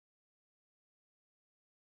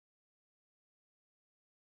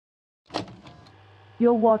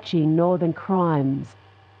You're watching Northern Crimes.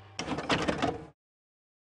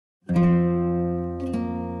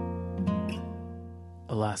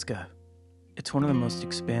 Alaska. It's one of the most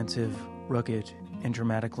expansive, rugged, and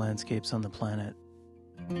dramatic landscapes on the planet.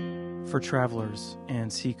 For travelers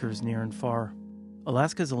and seekers near and far,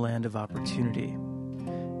 Alaska is a land of opportunity.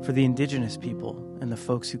 For the indigenous people and the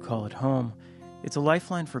folks who call it home, it's a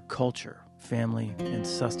lifeline for culture, family, and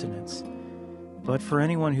sustenance. But for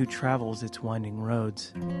anyone who travels its winding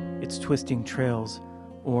roads, its twisting trails,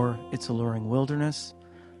 or its alluring wilderness,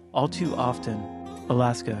 all too often,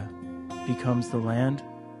 Alaska becomes the land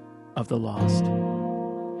of the lost.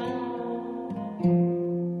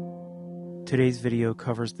 Today's video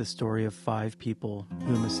covers the story of 5 people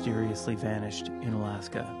who mysteriously vanished in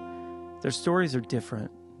Alaska. Their stories are different.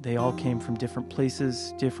 They all came from different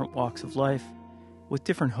places, different walks of life, with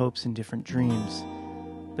different hopes and different dreams.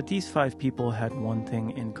 But these 5 people had one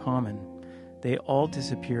thing in common. They all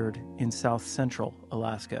disappeared in south central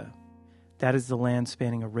Alaska. That is the land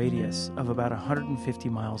spanning a radius of about 150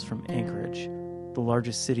 miles from Anchorage, the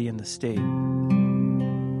largest city in the state.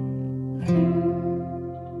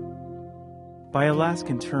 By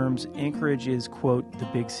Alaskan terms, Anchorage is, quote, the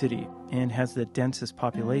big city, and has the densest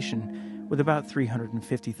population with about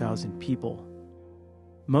 350,000 people.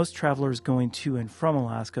 Most travelers going to and from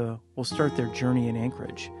Alaska will start their journey in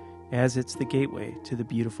Anchorage, as it's the gateway to the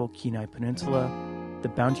beautiful Kenai Peninsula, the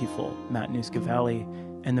bountiful Matanuska Valley,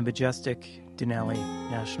 and the majestic Denali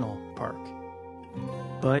National Park.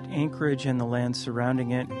 But Anchorage and the land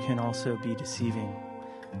surrounding it can also be deceiving.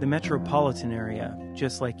 The metropolitan area,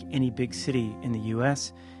 just like any big city in the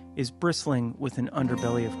U.S., is bristling with an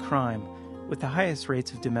underbelly of crime, with the highest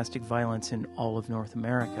rates of domestic violence in all of North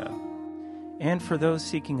America. And for those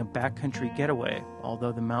seeking a backcountry getaway,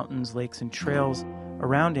 although the mountains, lakes, and trails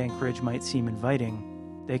around Anchorage might seem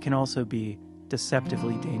inviting, they can also be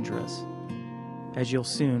deceptively dangerous, as you'll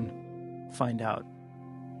soon find out.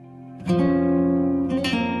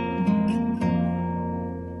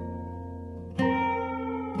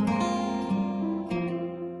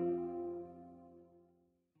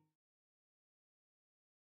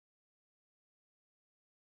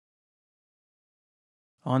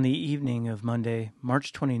 On the evening of Monday,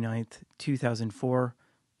 March 29th, 2004,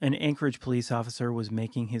 an Anchorage police officer was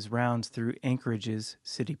making his rounds through Anchorage's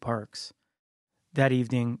city parks. That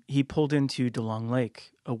evening, he pulled into DeLong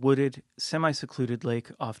Lake, a wooded, semi-secluded lake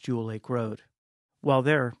off Jewel Lake Road. While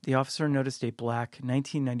there, the officer noticed a black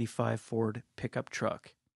 1995 Ford pickup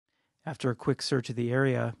truck. After a quick search of the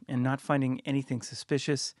area and not finding anything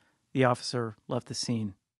suspicious, the officer left the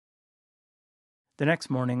scene. The next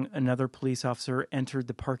morning, another police officer entered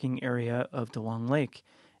the parking area of DeLong Lake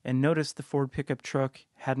and noticed the Ford pickup truck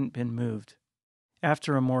hadn't been moved.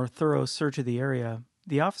 After a more thorough search of the area,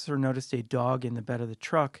 the officer noticed a dog in the bed of the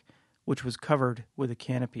truck, which was covered with a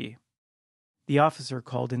canopy. The officer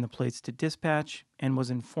called in the plates to dispatch and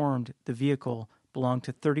was informed the vehicle belonged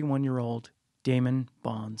to 31-year-old Damon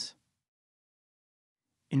Bonds.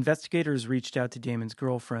 Investigators reached out to Damon's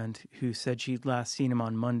girlfriend, who said she'd last seen him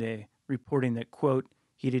on Monday, reporting that, quote,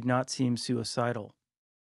 he did not seem suicidal.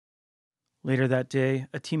 Later that day,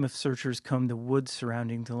 a team of searchers combed the woods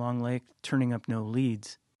surrounding DeLong Lake, turning up no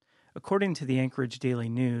leads. According to the Anchorage Daily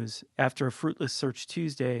News, after a fruitless search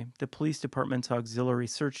Tuesday, the police department's auxiliary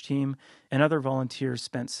search team and other volunteers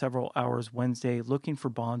spent several hours Wednesday looking for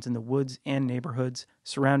Bonds in the woods and neighborhoods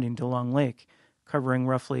surrounding DeLong Lake, covering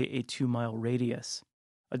roughly a 2-mile radius.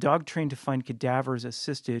 A dog trained to find cadavers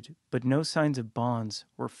assisted, but no signs of Bonds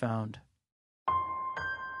were found.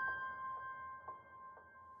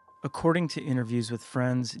 According to interviews with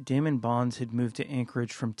friends, Damon Bonds had moved to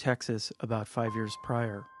Anchorage from Texas about 5 years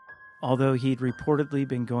prior. Although he'd reportedly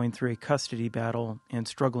been going through a custody battle and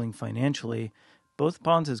struggling financially, both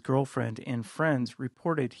Bonds' girlfriend and friends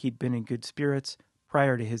reported he'd been in good spirits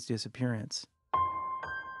prior to his disappearance.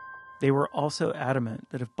 They were also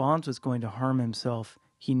adamant that if Bonds was going to harm himself,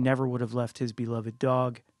 he never would have left his beloved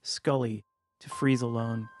dog, Scully, to freeze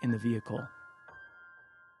alone in the vehicle.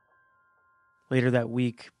 Later that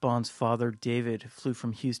week, Bonds' father, David, flew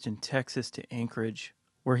from Houston, Texas to Anchorage,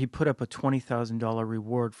 where he put up a $20,000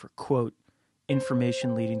 reward for, quote,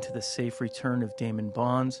 information leading to the safe return of Damon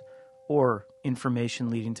Bonds, or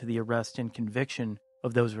information leading to the arrest and conviction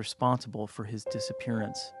of those responsible for his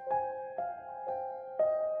disappearance.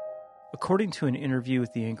 According to an interview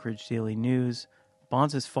with the Anchorage Daily News,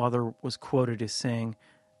 Bonds' father was quoted as saying,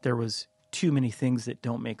 there was too many things that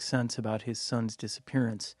don't make sense about his son's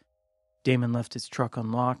disappearance. Damon left his truck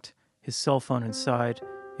unlocked, his cell phone inside,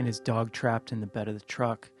 and his dog trapped in the bed of the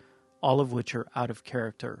truck, all of which are out of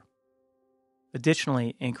character.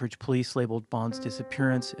 Additionally, Anchorage police labeled Bonds'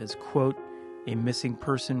 disappearance as, quote, a missing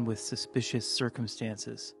person with suspicious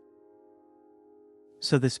circumstances.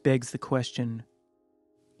 So this begs the question,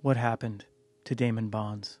 what happened to Damon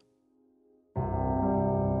Bonds?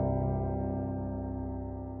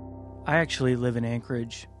 I actually live in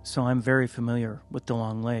Anchorage, so I'm very familiar with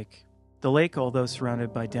DeLong Lake. The lake, although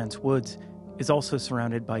surrounded by dense woods, is also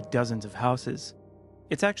surrounded by dozens of houses.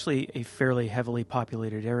 It's actually a fairly heavily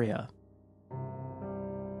populated area.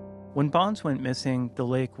 When Bonds went missing, the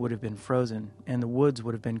lake would have been frozen, and the woods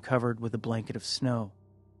would have been covered with a blanket of snow.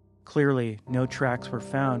 Clearly, no tracks were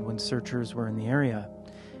found when searchers were in the area.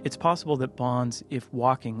 It's possible that Bonds, if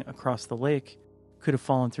walking across the lake, could have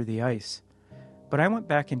fallen through the ice. But I went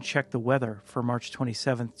back and checked the weather for March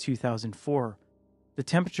 27, 2004. The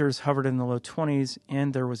temperatures hovered in the low 20s,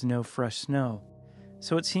 and there was no fresh snow.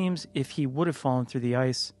 So it seems if he would have fallen through the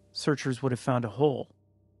ice, searchers would have found a hole.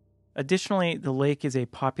 Additionally, the lake is a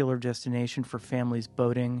popular destination for families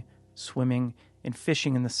boating, swimming, and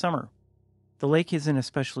fishing in the summer. The lake isn't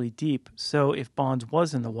especially deep, so if Bonds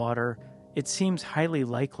was in the water, it seems highly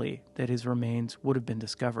likely that his remains would have been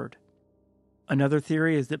discovered. Another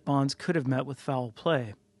theory is that Bonds could have met with foul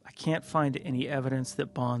play. I can't find any evidence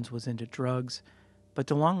that Bonds was into drugs, but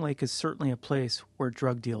DeLong Lake is certainly a place where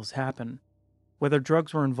drug deals happen. Whether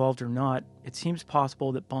drugs were involved or not, it seems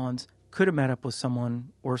possible that Bonds could have met up with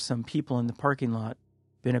someone or some people in the parking lot,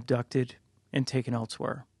 been abducted, and taken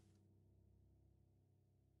elsewhere.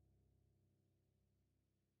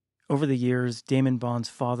 Over the years, Damon Bonds'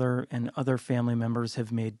 father and other family members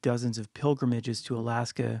have made dozens of pilgrimages to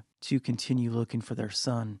Alaska to continue looking for their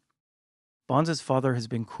son. Bonds' father has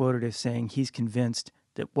been quoted as saying he's convinced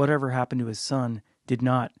that whatever happened to his son did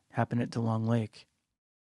not happen at DeLong Lake.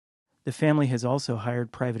 The family has also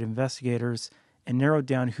hired private investigators and narrowed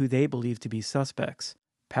down who they believe to be suspects,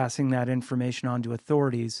 passing that information on to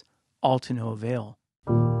authorities, all to no avail.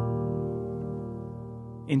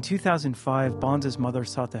 In 2005, Bonds' mother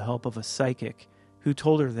sought the help of a psychic who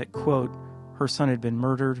told her that, quote, her son had been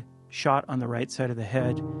murdered, shot on the right side of the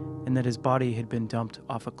head, and that his body had been dumped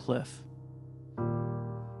off a cliff.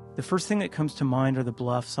 The first thing that comes to mind are the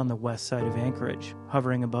bluffs on the west side of Anchorage,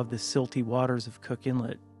 hovering above the silty waters of Cook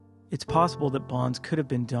Inlet. It's possible that Bonds could have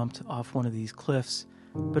been dumped off one of these cliffs,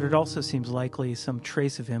 but it also seems likely some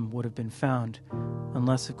trace of him would have been found,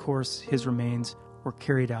 unless, of course, his remains were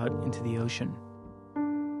carried out into the ocean.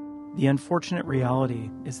 The unfortunate reality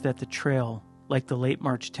is that the trail, like the late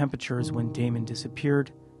March temperatures when Damon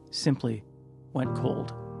disappeared, simply went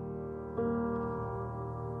cold.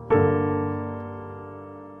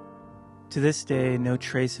 To this day, no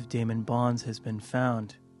trace of Damon Bonds has been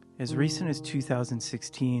found. As recent as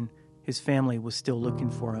 2016, his family was still looking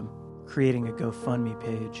for him, creating a GoFundMe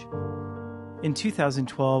page. In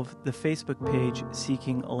 2012, the Facebook page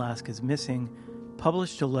Seeking Alaska's Missing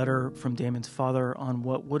published a letter from Damon's father on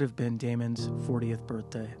what would have been Damon's 40th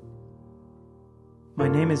birthday. My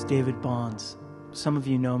name is David Bonds. Some of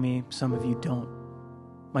you know me, some of you don't.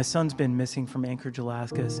 My son's been missing from Anchorage,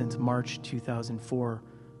 Alaska since March 2004.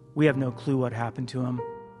 We have no clue what happened to him.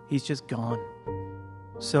 He's just gone.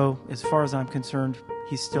 So, as far as I'm concerned,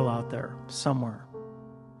 he's still out there, somewhere.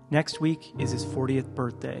 Next week is his 40th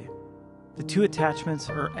birthday. The two attachments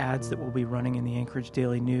are ads that will be running in the Anchorage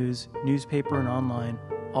Daily News, newspaper, and online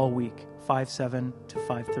all week, 5/7 to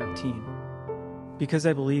 5/13. Because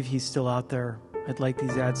I believe he's still out there, I'd like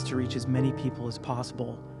these ads to reach as many people as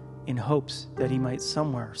possible, in hopes that he might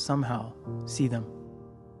somewhere, somehow, see them.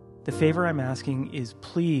 The favor I'm asking is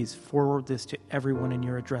please forward this to everyone in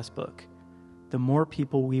your address book. The more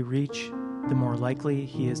people we reach, the more likely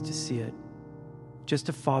he is to see it. Just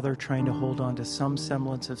a father trying to hold on to some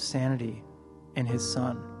semblance of sanity and his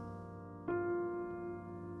son.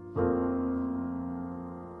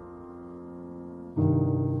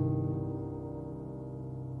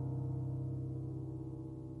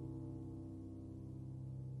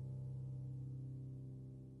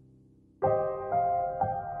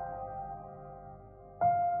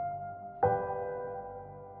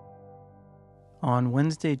 On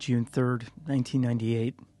Wednesday, June 3rd,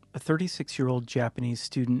 1998, a 36-year-old Japanese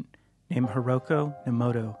student named Hiroko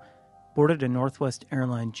Nemoto boarded a Northwest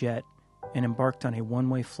Airlines jet and embarked on a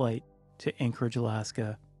one-way flight to Anchorage,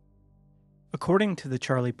 Alaska. According to the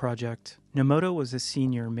Charlie Project, Nemoto was a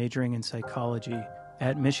senior majoring in psychology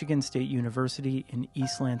at Michigan State University in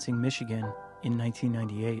East Lansing, Michigan in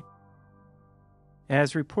 1998.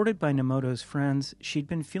 As reported by Nemoto's friends, she'd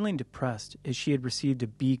been feeling depressed as she had received a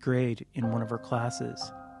B grade in one of her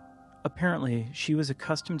classes. Apparently, she was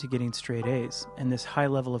accustomed to getting straight A's, and this high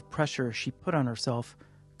level of pressure she put on herself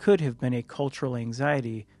could have been a cultural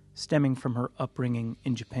anxiety stemming from her upbringing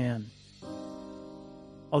in Japan.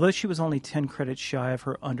 Although she was only 10 credits shy of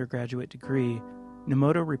her undergraduate degree,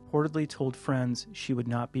 Nemoto reportedly told friends she would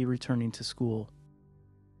not be returning to school.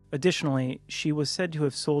 Additionally, she was said to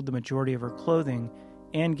have sold the majority of her clothing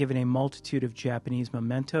and given a multitude of Japanese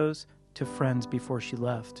mementos to friends before she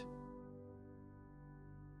left.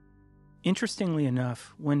 Interestingly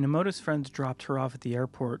enough, when Nemoto's friends dropped her off at the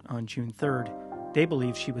airport on June 3rd, they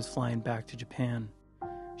believed she was flying back to Japan.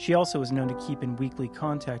 She also was known to keep in weekly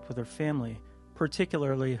contact with her family,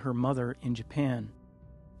 particularly her mother in Japan.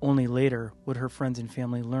 Only later would her friends and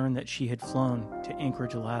family learn that she had flown to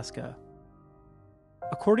Anchorage, Alaska.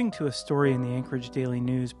 According to a story in the Anchorage Daily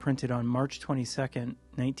News printed on March 22,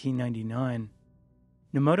 1999,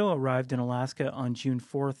 Nemoto arrived in Alaska on June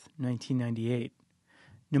 4, 1998.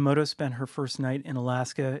 Nemoto spent her first night in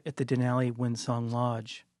Alaska at the Denali Winsong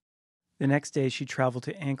Lodge. The next day, she traveled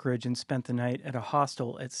to Anchorage and spent the night at a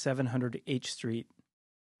hostel at 700 H Street.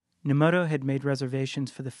 Nemoto had made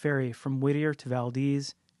reservations for the ferry from Whittier to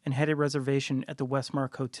Valdez and had a reservation at the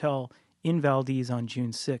Westmark Hotel in Valdez on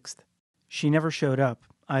June 6th. She never showed up,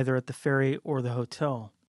 either at the ferry or the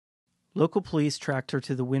hotel. Local police tracked her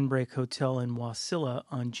to the Windbreak Hotel in Wasilla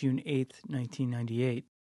on June 8, 1998.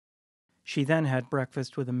 She then had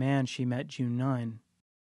breakfast with a man she met June 9.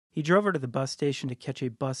 He drove her to the bus station to catch a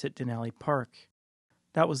bus at Denali Park.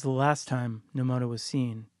 That was the last time Nemoto was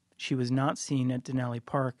seen. She was not seen at Denali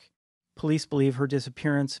Park. Police believe her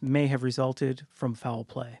disappearance may have resulted from foul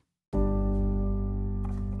play.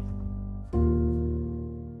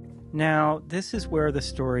 Now, this is where the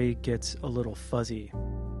story gets a little fuzzy.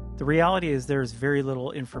 The reality is there is very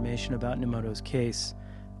little information about Nemoto's case.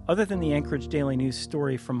 Other than the Anchorage Daily News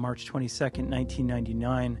story from March 22,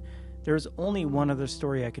 1999, there is only one other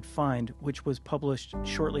story I could find, which was published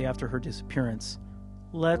shortly after her disappearance.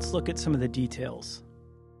 Let's look at some of the details.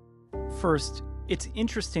 First, it's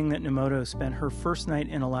interesting that Nemoto spent her first night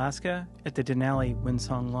in Alaska at the Denali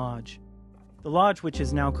Winsong Lodge. The lodge, which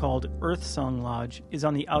is now called Earth Song Lodge, is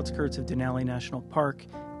on the outskirts of Denali National Park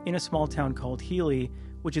in a small town called Healy,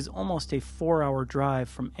 which is almost a 4-hour drive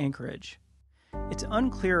from Anchorage. It's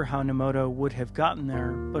unclear how Nemoto would have gotten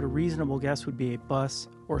there, but a reasonable guess would be a bus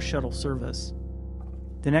or shuttle service.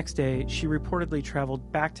 The next day, she reportedly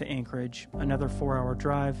traveled back to Anchorage, another 4-hour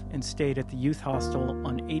drive, and stayed at the youth hostel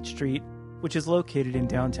on 8th Street, which is located in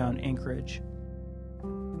downtown Anchorage.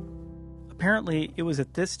 Apparently, it was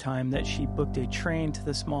at this time that she booked a train to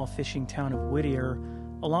the small fishing town of Whittier,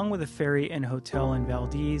 along with a ferry and hotel in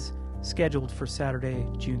Valdez, scheduled for Saturday,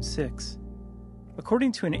 June 6.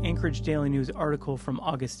 According to an Anchorage Daily News article from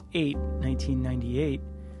August 8, 1998,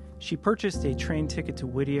 she purchased a train ticket to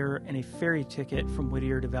Whittier and a ferry ticket from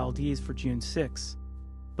Whittier to Valdez for June 6.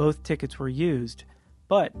 Both tickets were used,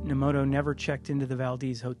 but Nemoto never checked into the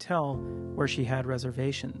Valdez hotel where she had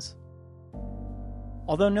reservations.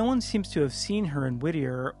 Although no one seems to have seen her in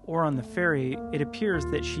Whittier or on the ferry, it appears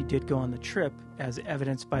that she did go on the trip, as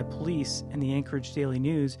evidenced by police and the Anchorage Daily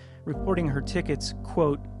News reporting her tickets,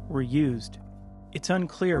 quote, were used. It's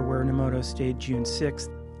unclear where Nemoto stayed June 6th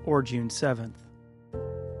or June 7th.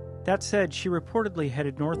 That said, she reportedly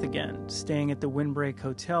headed north again, staying at the Windbreak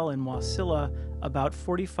Hotel in Wasilla, about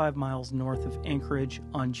 45 miles north of Anchorage,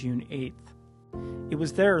 on June 8th. It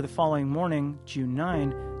was there the following morning, June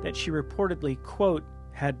 9, that she reportedly, quote,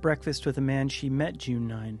 had breakfast with a man she met June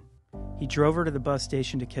 9. He drove her to the bus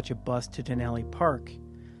station to catch a bus to Denali Park.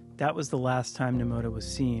 That was the last time Nemoto was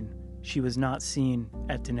seen. She was not seen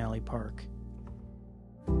at Denali Park.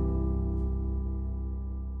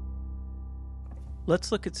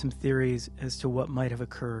 Let's look at some theories as to what might have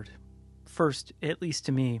occurred. First, at least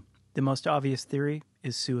to me, the most obvious theory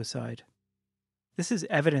is suicide. This is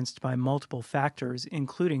evidenced by multiple factors,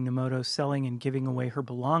 including Nemoto selling and giving away her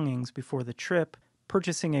belongings before the trip,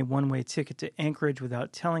 purchasing a one-way ticket to Anchorage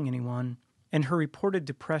without telling anyone, and her reported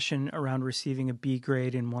depression around receiving a B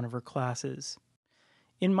grade in one of her classes.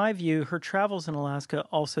 In my view, her travels in Alaska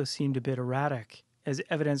also seemed a bit erratic, as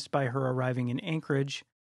evidenced by her arriving in Anchorage,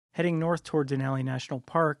 heading north toward Denali National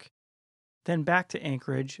Park, then back to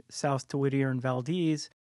Anchorage, south to Whittier and Valdez,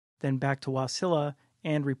 then back to Wasilla,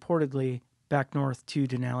 and reportedly back north to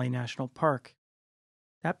Denali National Park.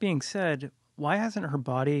 That being said, why hasn't her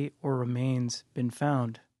body or remains been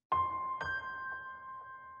found?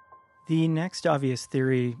 The next obvious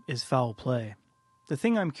theory is foul play. The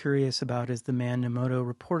thing I'm curious about is the man Nemoto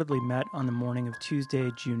reportedly met on the morning of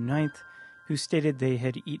Tuesday, June 9th, who stated they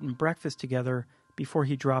had eaten breakfast together before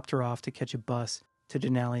he dropped her off to catch a bus to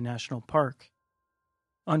Denali National Park.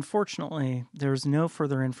 Unfortunately, there is no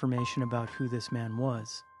further information about who this man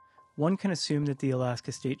was. one can assume that the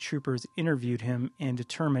Alaska State Troopers interviewed him and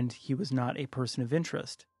determined he was not a person of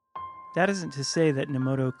interest. That isn't to say that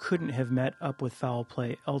Nemoto couldn't have met up with foul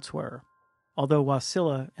play elsewhere. Although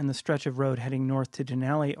Wasilla and the stretch of road heading north to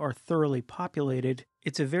Denali are thoroughly populated,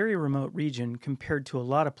 it's a very remote region compared to a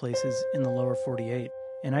lot of places in the lower 48.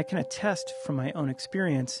 And I can attest from my own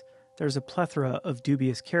experience, there's a plethora of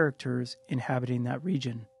dubious characters inhabiting that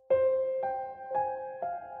region.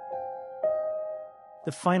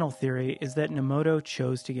 The final theory is that Nemoto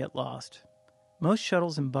chose to get lost. Most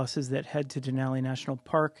shuttles and buses that head to Denali National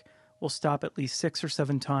Park will stop at least 6 or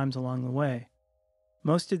 7 times along the way.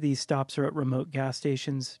 Most of these stops are at remote gas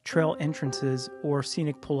stations, trail entrances, or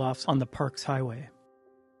scenic pull-offs on the park's highway.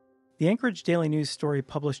 The Anchorage Daily News story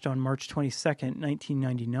published on March 22,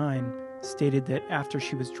 1999, stated that after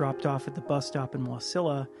she was dropped off at the bus stop in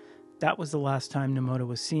Wasilla, that was the last time Nemoto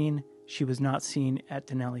was seen. She was not seen at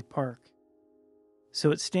Denali Park. So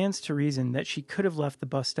it stands to reason that she could have left the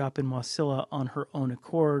bus stop in Wasilla on her own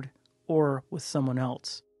accord, or with someone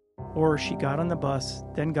else. Or she got on the bus,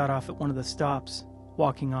 then got off at one of the stops,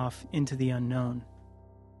 walking off into the unknown.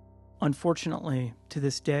 Unfortunately, to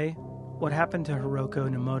this day, what happened to Hiroko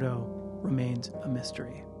Nemoto remains a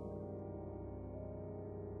mystery.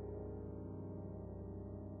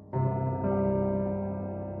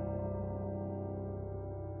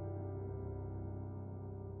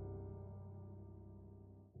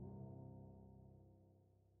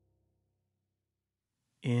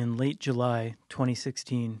 In late July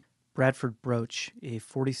 2016, Bradford Broach, a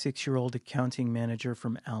 46-year-old accounting manager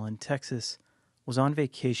from Allen, Texas, was on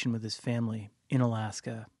vacation with his family in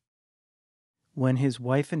Alaska. When his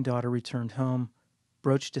wife and daughter returned home,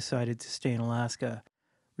 Broach decided to stay in Alaska,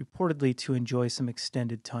 reportedly to enjoy some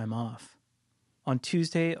extended time off. On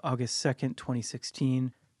Tuesday, August 2,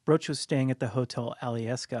 2016, Broach was staying at the Hotel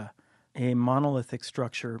Alyeska, a monolithic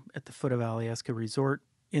structure at the foot of Alyeska Resort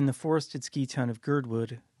in the forested ski town of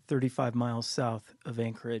Girdwood, 35 miles south of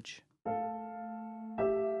Anchorage.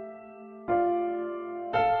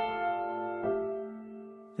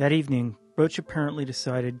 That evening, Broach apparently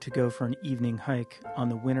decided to go for an evening hike on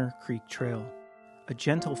the Winter Creek Trail, a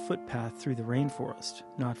gentle footpath through the rainforest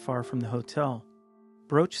not far from the hotel.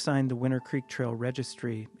 Broach signed the Winter Creek Trail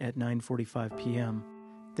registry at 9:45 p.m.,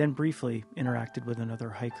 then briefly interacted with another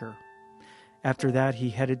hiker. After that, he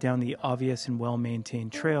headed down the obvious and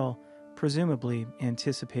well-maintained trail, presumably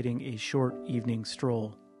anticipating a short evening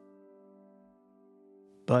stroll.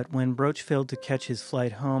 But when Broach failed to catch his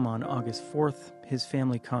flight home on August 4th, his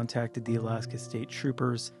family contacted the Alaska State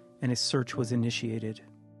Troopers, and a search was initiated.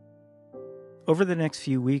 Over the next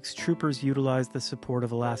few weeks, troopers utilized the support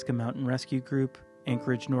of Alaska Mountain Rescue Group,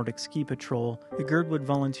 Anchorage Nordic Ski Patrol, the Girdwood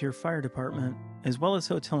Volunteer Fire Department, as well as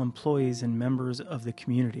hotel employees and members of the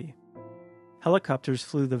community. Helicopters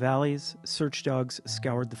flew the valleys, search dogs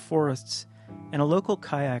scoured the forests, and a local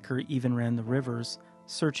kayaker even ran the rivers,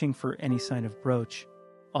 searching for any sign of Broach,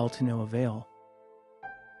 all to no avail.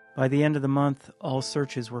 By the end of the month, all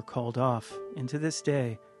searches were called off, and to this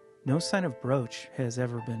day, no sign of Broach has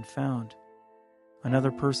ever been found.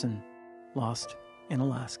 Another person lost in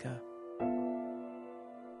Alaska.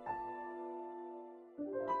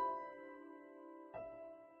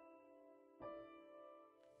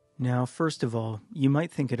 Now, first of all, you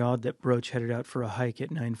might think it odd that Broach headed out for a hike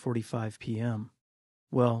at 9:45 p.m.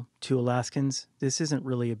 Well, to Alaskans, this isn't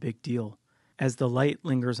really a big deal, as the light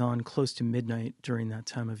lingers on close to midnight during that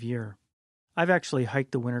time of year. I've actually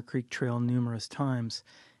hiked the Winter Creek Trail numerous times,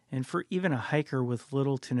 and for even a hiker with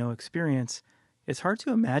little to no experience, it's hard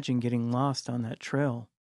to imagine getting lost on that trail.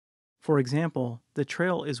 For example, the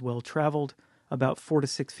trail is well traveled, about 4 to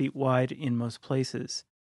 6 feet wide in most places.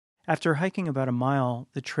 After hiking about a mile,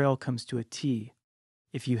 the trail comes to a T.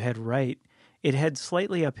 If you head right, it heads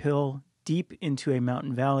slightly uphill, deep into a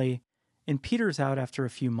mountain valley, and peters out after a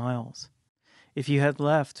few miles. If you head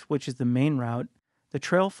left, which is the main route, the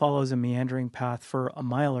trail follows a meandering path for a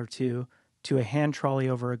mile or two to a hand trolley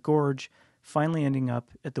over a gorge, finally ending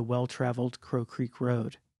up at the well-traveled Crow Creek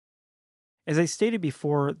Road. As I stated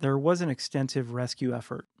before, there was an extensive rescue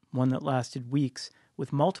effort, one that lasted weeks,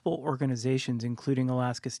 with multiple organizations including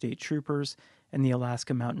Alaska State Troopers and the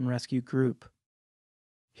Alaska Mountain Rescue Group.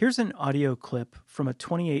 Here's an audio clip from a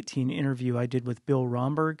 2018 interview I did with Bill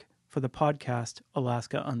Romberg for the podcast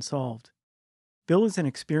Alaska Unsolved. Bill is an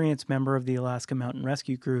experienced member of the Alaska Mountain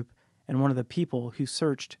Rescue Group and one of the people who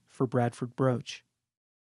searched for Bradford Broach.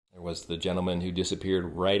 There was the gentleman who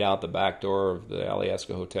disappeared right out the back door of the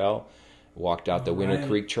Alyeska Hotel, walked out the Winter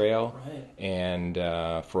Creek Trail, and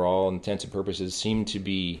for all intents and purposes seemed to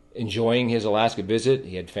be enjoying his Alaska visit.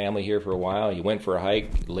 He had family here for a while. He went for a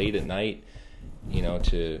hike late at night,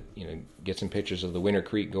 to get some pictures of the Winter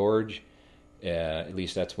Creek Gorge. At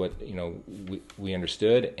least that's what we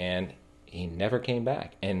understood, and he never came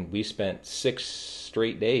back. And we spent 6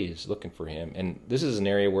 straight days looking for him. And this is an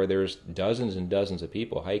area where there's dozens and dozens of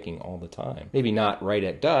people hiking all the time. Maybe not right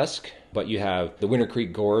at dusk, but you have the Winter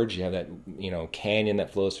Creek Gorge, you have that canyon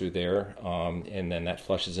that flows through there, and then that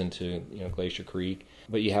flushes into Glacier Creek.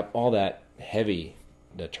 But you have all that heavy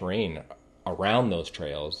terrain around those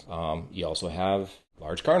trails. You also have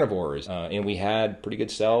large carnivores, and we had pretty good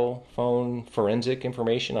cell phone forensic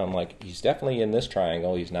information on, like, he's definitely in this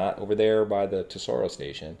triangle, he's not over there by the Tesoro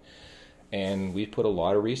station. And we put a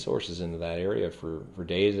lot of resources into that area for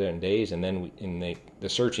days and days, and then the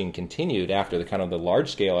searching continued after the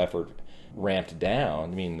large scale effort ramped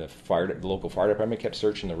down. I mean, the local fire department kept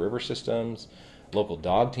searching the river systems. Local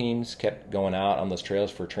dog teams kept going out on those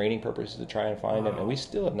trails for training purposes to try and find him, and we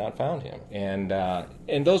still have not found him. And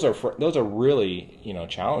those are really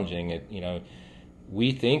challenging.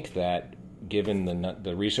 We think that given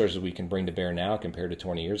the resources we can bring to bear now compared to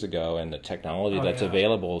 20 years ago, and the technology that's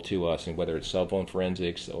available to us, and whether it's cell phone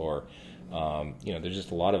forensics or there's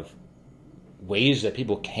just a lot of ways that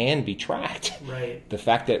people can be tracked. Right. The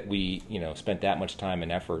fact that we spent that much time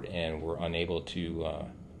and effort and were unable to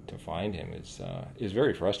find him is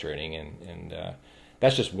very frustrating, and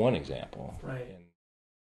that's just one example. Right.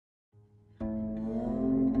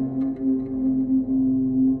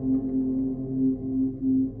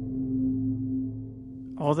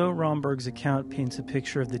 Although Romberg's account paints a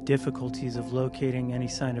picture of the difficulties of locating any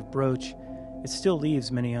sign of Broach, it still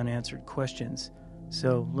leaves many unanswered questions.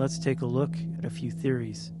 So let's take a look at a few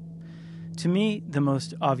theories. To me, the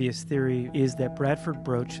most obvious theory is that Bradford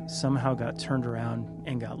Broach somehow got turned around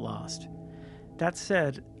and got lost. That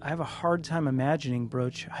said, I have a hard time imagining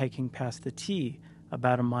Broach hiking past the T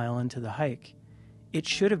about a mile into the hike. It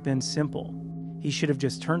should have been simple. He should have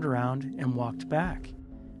just turned around and walked back.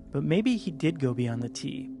 But maybe he did go beyond the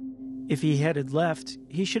T. If he headed left,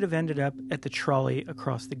 he should have ended up at the trolley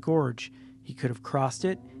across the gorge. He could have crossed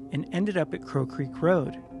it and ended up at Crow Creek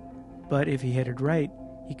Road. But if he headed right,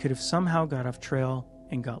 he could have somehow got off trail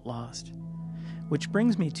and got lost. Which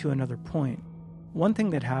brings me to another point. One thing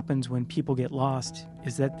that happens when people get lost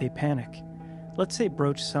is that they panic. Let's say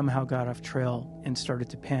Broach somehow got off trail and started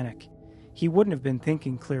to panic. He wouldn't have been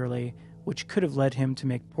thinking clearly, which could have led him to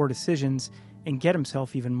make poor decisions and get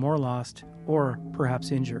himself even more lost, or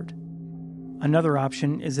perhaps injured. Another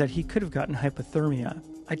option is that he could have gotten hypothermia.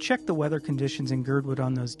 I checked the weather conditions in Girdwood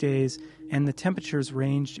on those days, and the temperatures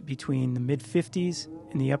ranged between the mid-50s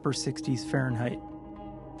and the upper 60s Fahrenheit.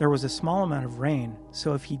 There was a small amount of rain,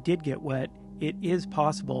 so if he did get wet, it is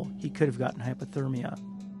possible he could have gotten hypothermia.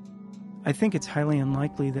 I think it's highly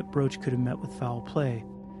unlikely that Broach could have met with foul play.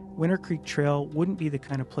 Winter Creek Trail wouldn't be the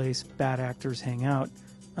kind of place bad actors hang out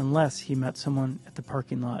unless he met someone at the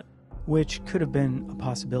parking lot, which could have been a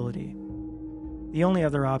possibility. The only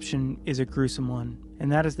other option is a gruesome one,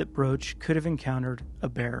 and that is that Broach could have encountered a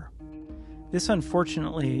bear. This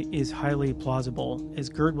unfortunately is highly plausible, as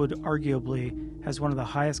Girdwood arguably has one of the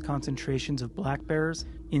highest concentrations of black bears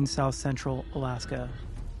in south-central Alaska.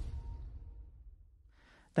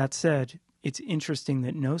 That said, it's interesting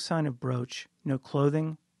that no sign of Broach, no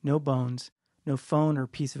clothing, no bones, no phone or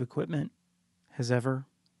piece of equipment has ever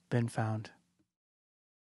been found.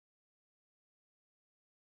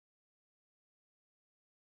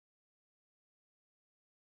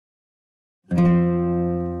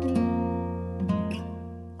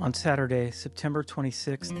 On Saturday, September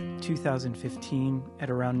 26, 2015, at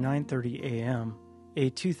around 9:30 a.m., a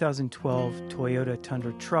 2012 Toyota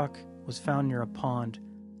Tundra truck was found near a pond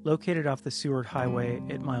located off the Seward Highway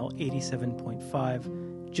at mile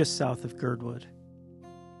 87.5, just south of Girdwood.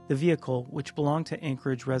 The vehicle, which belonged to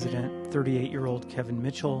Anchorage resident 38-year-old Kevin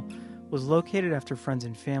Mitchell, was located after friends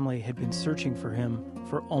and family had been searching for him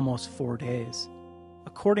for almost 4 days.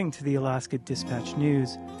 According to the Alaska Dispatch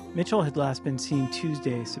News, Mitchell had last been seen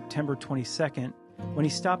Tuesday, September 22nd, when he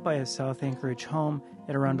stopped by his South Anchorage home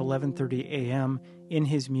at around 11:30 a.m. in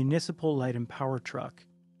his municipal light and power truck.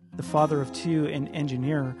 The father of two and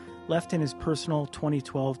engineer left in his personal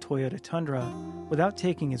 2012 Toyota Tundra without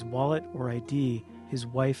taking his wallet or ID, his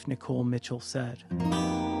wife Nicole Mitchell said.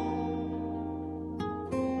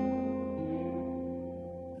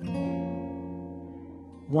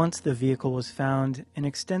 Once the vehicle was found, an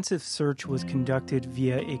extensive search was conducted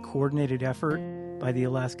via a coordinated effort by the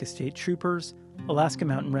Alaska State Troopers, Alaska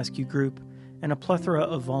Mountain Rescue Group, and a plethora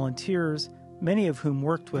of volunteers, many of whom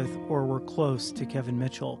worked with or were close to Kevin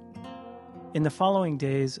Mitchell. In the following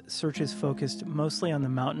days, searches focused mostly on the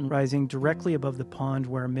mountain rising directly above the pond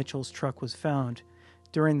where Mitchell's truck was found,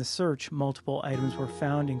 During the search, multiple items were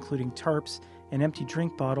found, including tarps and empty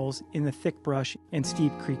drink bottles in the thick brush and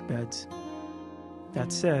steep creek beds.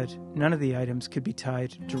 That said, none of the items could be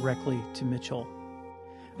tied directly to Mitchell.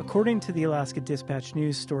 According to the Alaska Dispatch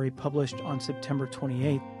News story published on September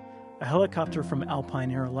 28th, a helicopter from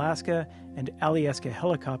Alpine Air Alaska and Alyeska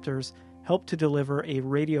Helicopters helped to deliver a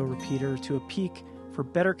radio repeater to a peak for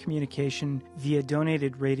better communication via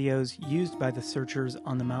donated radios used by the searchers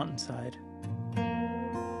on the mountainside.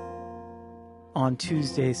 On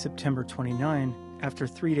Tuesday, September 29, after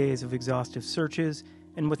 3 days of exhaustive searches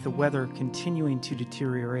and with the weather continuing to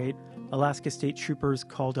deteriorate, Alaska State Troopers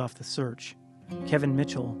called off the search. Kevin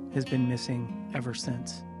Mitchell has been missing ever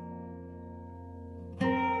since.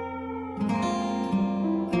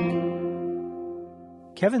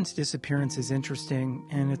 Kevin's disappearance is interesting,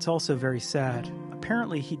 and it's also very sad.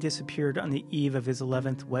 Apparently, he disappeared on the eve of his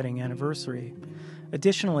 11th wedding anniversary.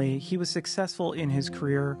 Additionally, he was successful in his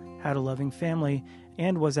career, had a loving family,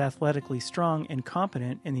 and was athletically strong and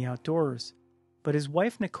competent in the outdoors. But his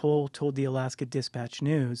wife Nicole told the Alaska Dispatch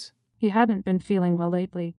News, "He hadn't been feeling well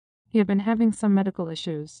lately. He had been having some medical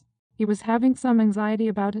issues. He was having some anxiety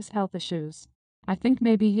about his health issues. I think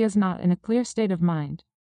maybe he is not in a clear state of mind."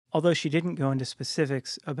 Although she didn't go into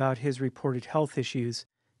specifics about his reported health issues,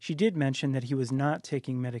 she did mention that he was not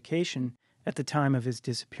taking medication at the time of his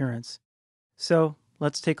disappearance. So,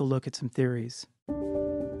 let's take a look at some theories.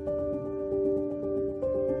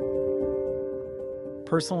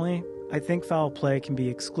 Personally, I think foul play can be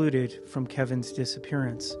excluded from Kevin's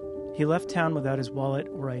disappearance. He left town without his wallet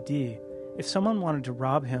or ID. If someone wanted to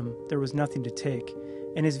rob him, there was nothing to take,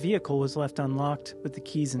 and his vehicle was left unlocked with the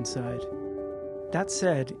keys inside. That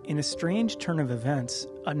said, in a strange turn of events,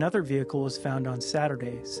 another vehicle was found on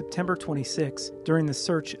Saturday, September 26, during the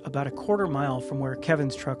search about a quarter mile from where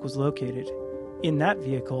Kevin's truck was located. In that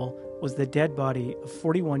vehicle was the dead body of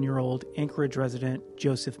 41-year-old Anchorage resident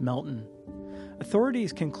Joseph Melton.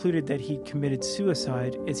 Authorities concluded that he'd committed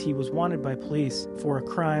suicide as he was wanted by police for a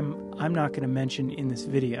crime I'm not going to mention in this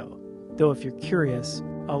video, though if you're curious,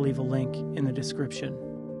 I'll leave a link in the description.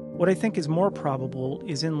 What I think is more probable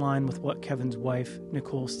is in line with what Kevin's wife,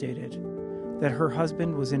 Nicole, stated, that her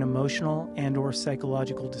husband was in emotional and/or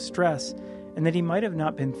psychological distress and that he might have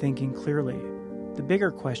not been thinking clearly. The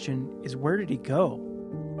bigger question is, where did he go?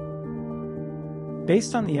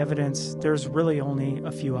 Based on the evidence, there's really only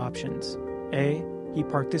a few options. A, he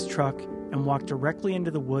parked his truck and walked directly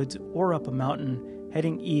into the woods or up a mountain,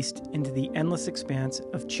 heading east into the endless expanse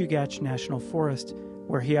of Chugach National Forest,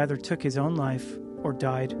 where he either took his own life or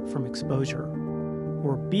died from exposure.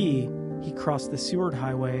 Or B, he crossed the Seward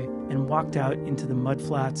Highway and walked out into the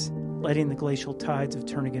mudflats, letting the glacial tides of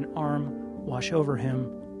Turnagain Arm wash over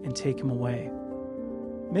him and take him away.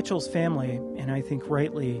 Mitchell's family, and I think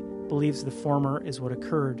rightly, believes the former is what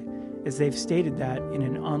occurred, as they've stated that in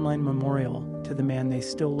an online memorial to the man they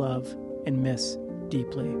still love and miss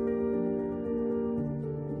deeply.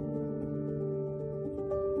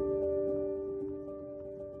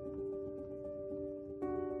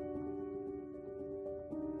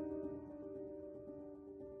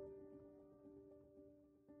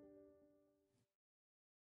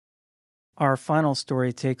 Our final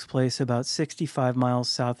story takes place about 65 miles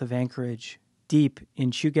south of Anchorage, deep in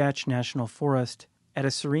Chugach National Forest, at a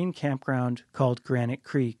serene campground called Granite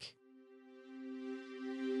Creek.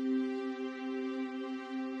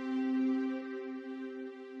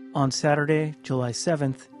 On Saturday, July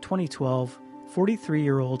 7th, 2012,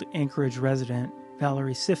 43-year-old Anchorage resident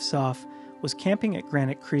Valerie Sifsof was camping at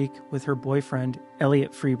Granite Creek with her boyfriend,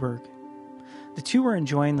 Elliot Freeberg. The two were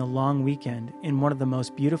enjoying the long weekend in one of the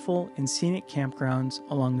most beautiful and scenic campgrounds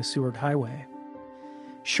along the Seward Highway.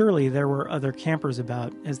 Surely there were other campers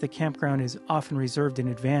about, as the campground is often reserved in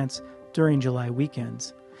advance during July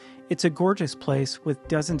weekends. It's a gorgeous place with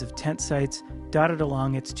dozens of tent sites dotted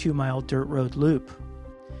along its 2-mile dirt road loop.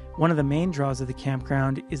 One of the main draws of the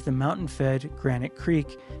campground is the mountain-fed Granite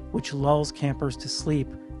Creek, which lulls campers to sleep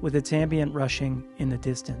with its ambient rushing in the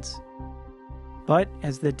distance. But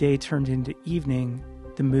as the day turned into evening,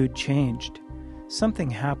 the mood changed. Something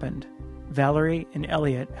happened. Valerie and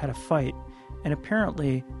Elliot had a fight, and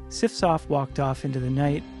apparently Sifsof walked off into the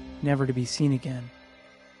night, never to be seen again.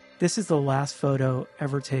 This is the last photo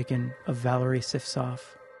ever taken of Valerie Sifsof.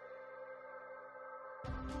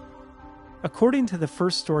 According to the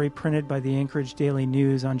first story printed by the Anchorage Daily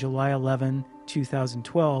News on July 11,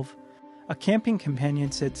 2012, a camping companion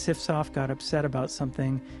said Sifsof got upset about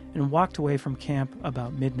something and walked away from camp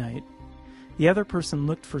about midnight. The other person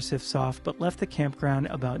looked for Sifsof but left the campground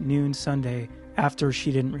about noon Sunday after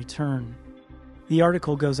she didn't return. The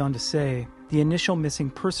article goes on to say, the initial missing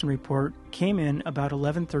person report came in about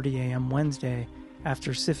 11:30 a.m. Wednesday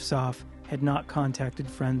after Sifsof had not contacted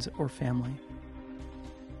friends or family.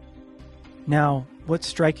 Now, what's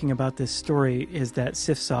striking about this story is that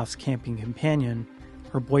Sifsof's camping companion,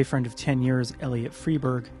 her boyfriend of 10 years, Elliot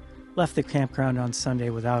Freeberg, left the campground on Sunday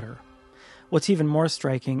without her. What's even more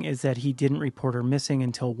striking is that he didn't report her missing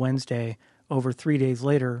until Wednesday, over 3 days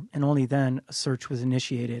later, and only then a search was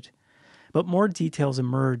initiated. But more details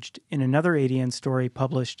emerged in another ADN story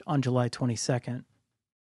published on July 22nd.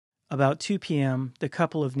 About 2 p.m., the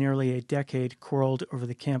couple of nearly a decade quarreled over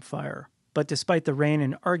the campfire. But despite the rain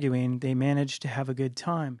and arguing, they managed to have a good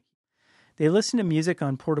time. They listened to music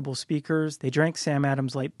on portable speakers, they drank Sam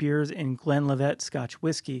Adams light beers and Glenlivet Scotch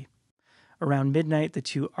whiskey. Around midnight, the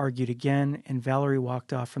two argued again, and Valerie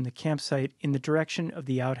walked off from the campsite in the direction of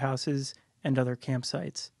the outhouses and other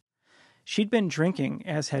campsites. She'd been drinking,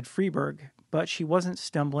 as had Freeberg, but she wasn't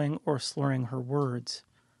stumbling or slurring her words.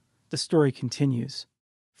 The story continues.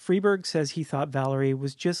 Freeberg says he thought Valerie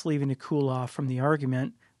was just leaving to cool off from the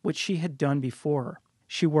argument, which she had done before.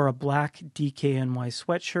 She wore a black DKNY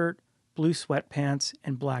sweatshirt, blue sweatpants,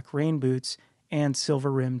 and black rain boots, and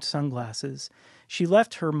silver-rimmed sunglasses. She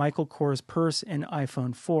left her Michael Kors purse and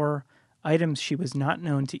iPhone 4, items she was not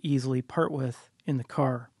known to easily part with, in the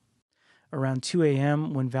car. Around 2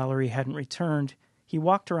 a.m., when Valerie hadn't returned, he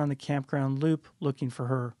walked around the campground loop looking for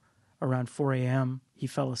her. Around 4 a.m., he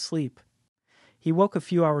fell asleep. He woke a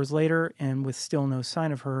few hours later and, with still no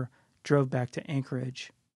sign of her, drove back to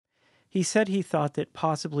Anchorage. He said he thought that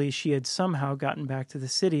possibly she had somehow gotten back to the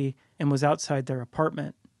city and was outside their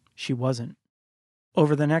apartment. She wasn't.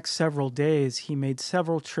 Over the next several days, he made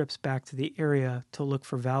several trips back to the area to look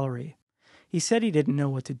for Valerie. He said he didn't know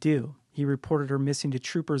what to do. He reported her missing to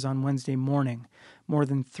troopers on Wednesday morning, more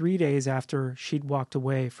than 3 days after she'd walked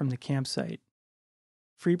away from the campsite.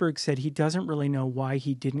 Freeberg said he doesn't really know why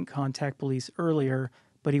he didn't contact police earlier,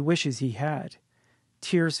 but he wishes he had.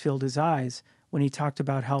 Tears filled his eyes when he talked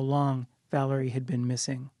about how long Valerie had been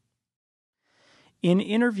missing. In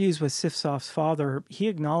interviews with Sifsof's father, he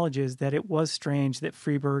acknowledges that it was strange that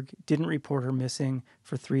Freeberg didn't report her missing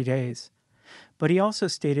for 3 days. But he also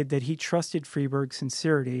stated that he trusted Freeberg's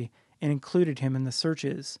sincerity and included him in the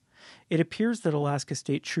searches. It appears that Alaska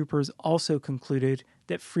State Troopers also concluded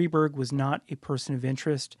that Freeberg was not a person of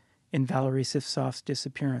interest in Valerie Sifsof's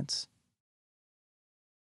disappearance.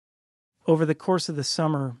 Over the course of the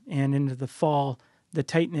summer and into the fall, the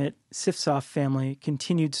tight-knit Sifsof family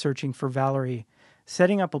continued searching for Valerie,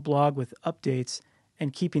 setting up a blog with updates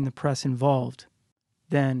and keeping the press involved.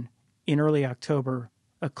 Then, in early October,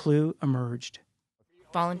 a clue emerged.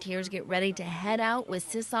 Volunteers get ready to head out with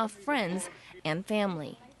Sifsof friends and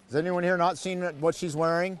family. Has anyone here not seen what she's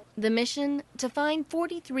wearing? The mission, to find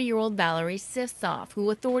 43-year-old Valerie Sifsof,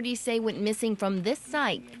 who authorities say went missing from this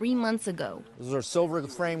site 3 months ago. Those are silver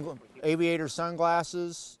frame aviator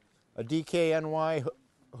sunglasses, a DKNY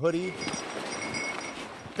hoodie.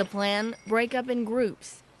 The plan, break up in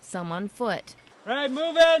groups, some on foot. Right,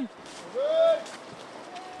 moving!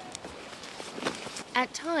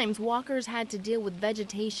 At times, walkers had to deal with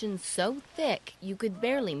vegetation so thick you could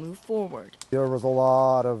barely move forward. There was a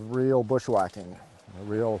lot of real bushwhacking,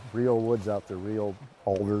 real woods out there, real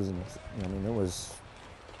alders, and I mean there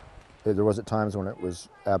was at times when it was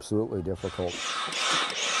absolutely difficult.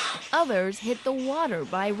 Others hit the water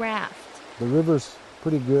by raft. The river's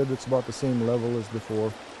pretty good. It's about the same level as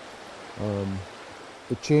before.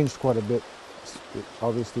 It changed quite a bit.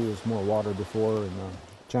 Obviously, there's more water before, and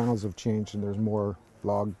channels have changed, and there's more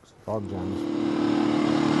log jams.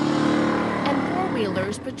 And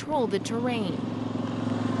four-wheelers patrol the terrain.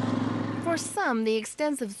 For some, the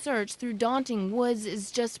extensive search through daunting woods is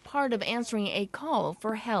just part of answering a call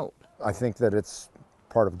for help. I think that it's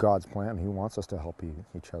part of God's plan. He wants us to help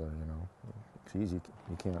each other, you know. Geez, you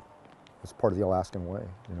can't. It's part of the Alaskan way,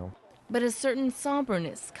 you know. But a certain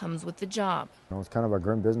somberness comes with the job. You know, it's kind of a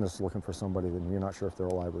grim business looking for somebody that you're not sure if they're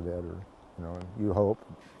alive or dead, or, you know, you hope.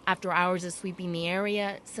 After hours of sweeping the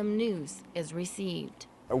area, some news is received.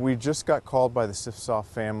 We just got called by the Sifsof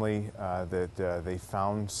family that they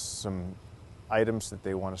found some items that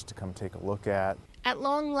they want us to come take a look at. At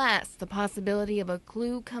long last, the possibility of a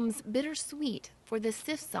clue comes bittersweet for the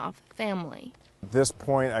Sifsof family. At this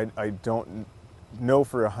point, I don't know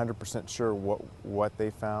for 100% sure what they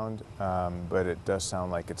found, but it does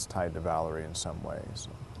sound like it's tied to Valerie in some ways.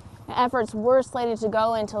 Efforts were slated to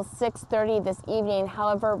go until 6:30 this evening.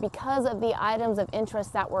 However, because of the items of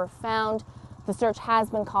interest that were found, the search has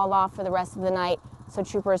been called off for the rest of the night so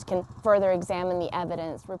troopers can further examine the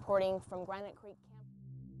evidence. Reporting from Granite Creek.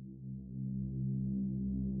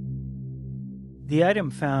 The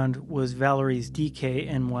item found was Valerie's DKNY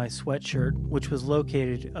sweatshirt, which was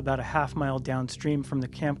located about a half-mile downstream from the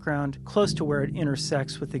campground, close to where it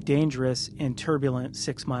intersects with the dangerous and turbulent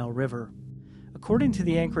 6 Mile River. According to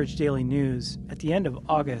the Anchorage Daily News, at the end of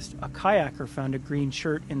August, a kayaker found a green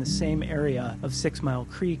shirt in the same area of 6 Mile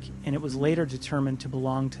Creek, and it was later determined to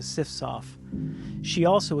belong to Sifsof. She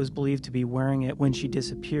also was believed to be wearing it when she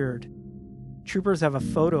disappeared. Troopers have a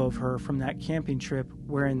photo of her from that camping trip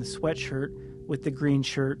wearing the sweatshirt with the green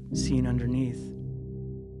shirt seen underneath.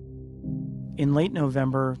 In late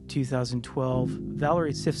November 2012,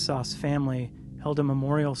 Valerie Sifsof's family held a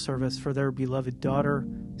memorial service for their beloved daughter,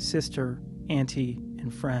 sister, auntie,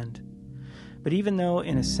 and friend. But even though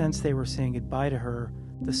in a sense they were saying goodbye to her,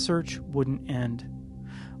 the search wouldn't end.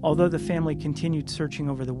 Although the family continued searching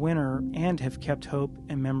over the winter and have kept hope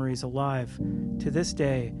and memories alive, to this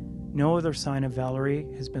day, no other sign of Valerie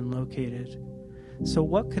has been located. So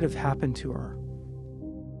what could have happened to her?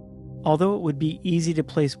 Although it would be easy to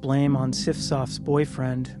place blame on Sifsof's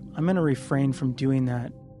boyfriend, I'm going to refrain from doing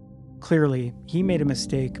that. Clearly, he made a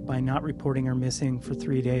mistake by not reporting her missing for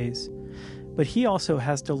 3 days. But he also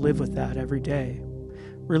has to live with that every day.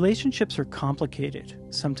 Relationships are complicated,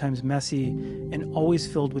 sometimes messy, and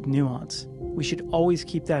always filled with nuance. We should always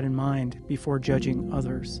keep that in mind before judging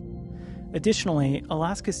others. Additionally,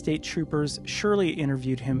 Alaska State Troopers surely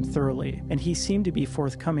interviewed him thoroughly, and he seemed to be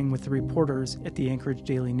forthcoming with the reporters at the Anchorage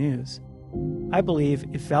Daily News. I believe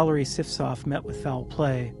if Valerie Sifsof met with foul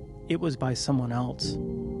play, it was by someone else.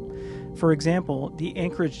 For example, the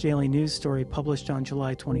Anchorage Daily News story published on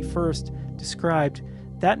July 21st described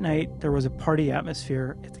that night there was a party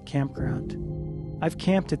atmosphere at the campground. I've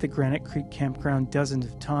camped at the Granite Creek campground dozens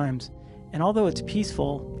of times, and although it's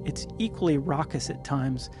peaceful, it's equally raucous at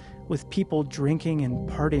times, with people drinking and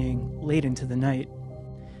partying late into the night.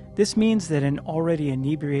 This means that an already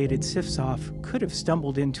inebriated Sifsof could have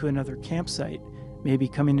stumbled into another campsite, maybe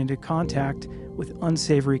coming into contact with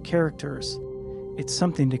unsavory characters. It's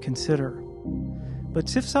something to consider. But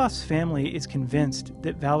Sifsof's family is convinced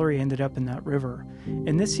that Valerie ended up in that river,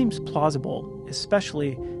 and this seems plausible,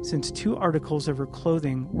 especially since 2 articles of her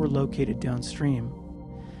clothing were located downstream.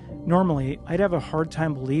 Normally, I'd have a hard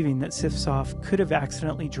time believing that Sifsof could have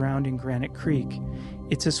accidentally drowned in Granite Creek.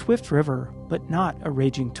 It's a swift river, but not a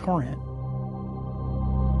raging torrent.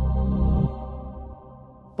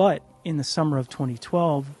 But in the summer of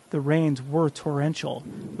 2012, the rains were torrential,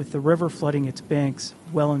 with the river flooding its banks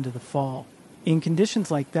well into the fall. In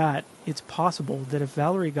conditions like that, it's possible that if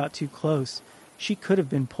Valerie got too close, she could have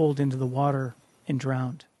been pulled into the water and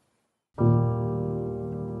drowned.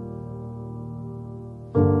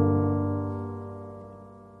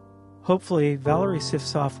 Hopefully, Valerie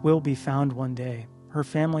Sifsof will be found one day, her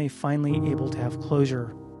family finally able to have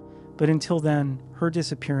closure. But until then, her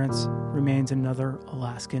disappearance remains another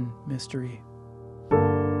Alaskan mystery.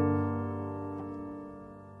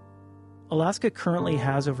 Alaska currently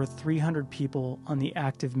has over 300 people on the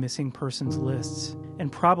active missing persons lists,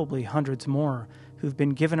 and probably hundreds more who've been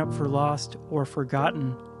given up for lost or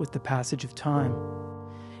forgotten with the passage of time.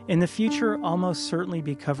 In the future, I'll most certainly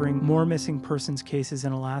be covering more missing persons cases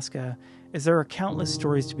in Alaska, as there are countless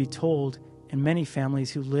stories to be told and many families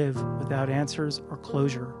who live without answers or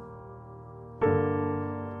closure.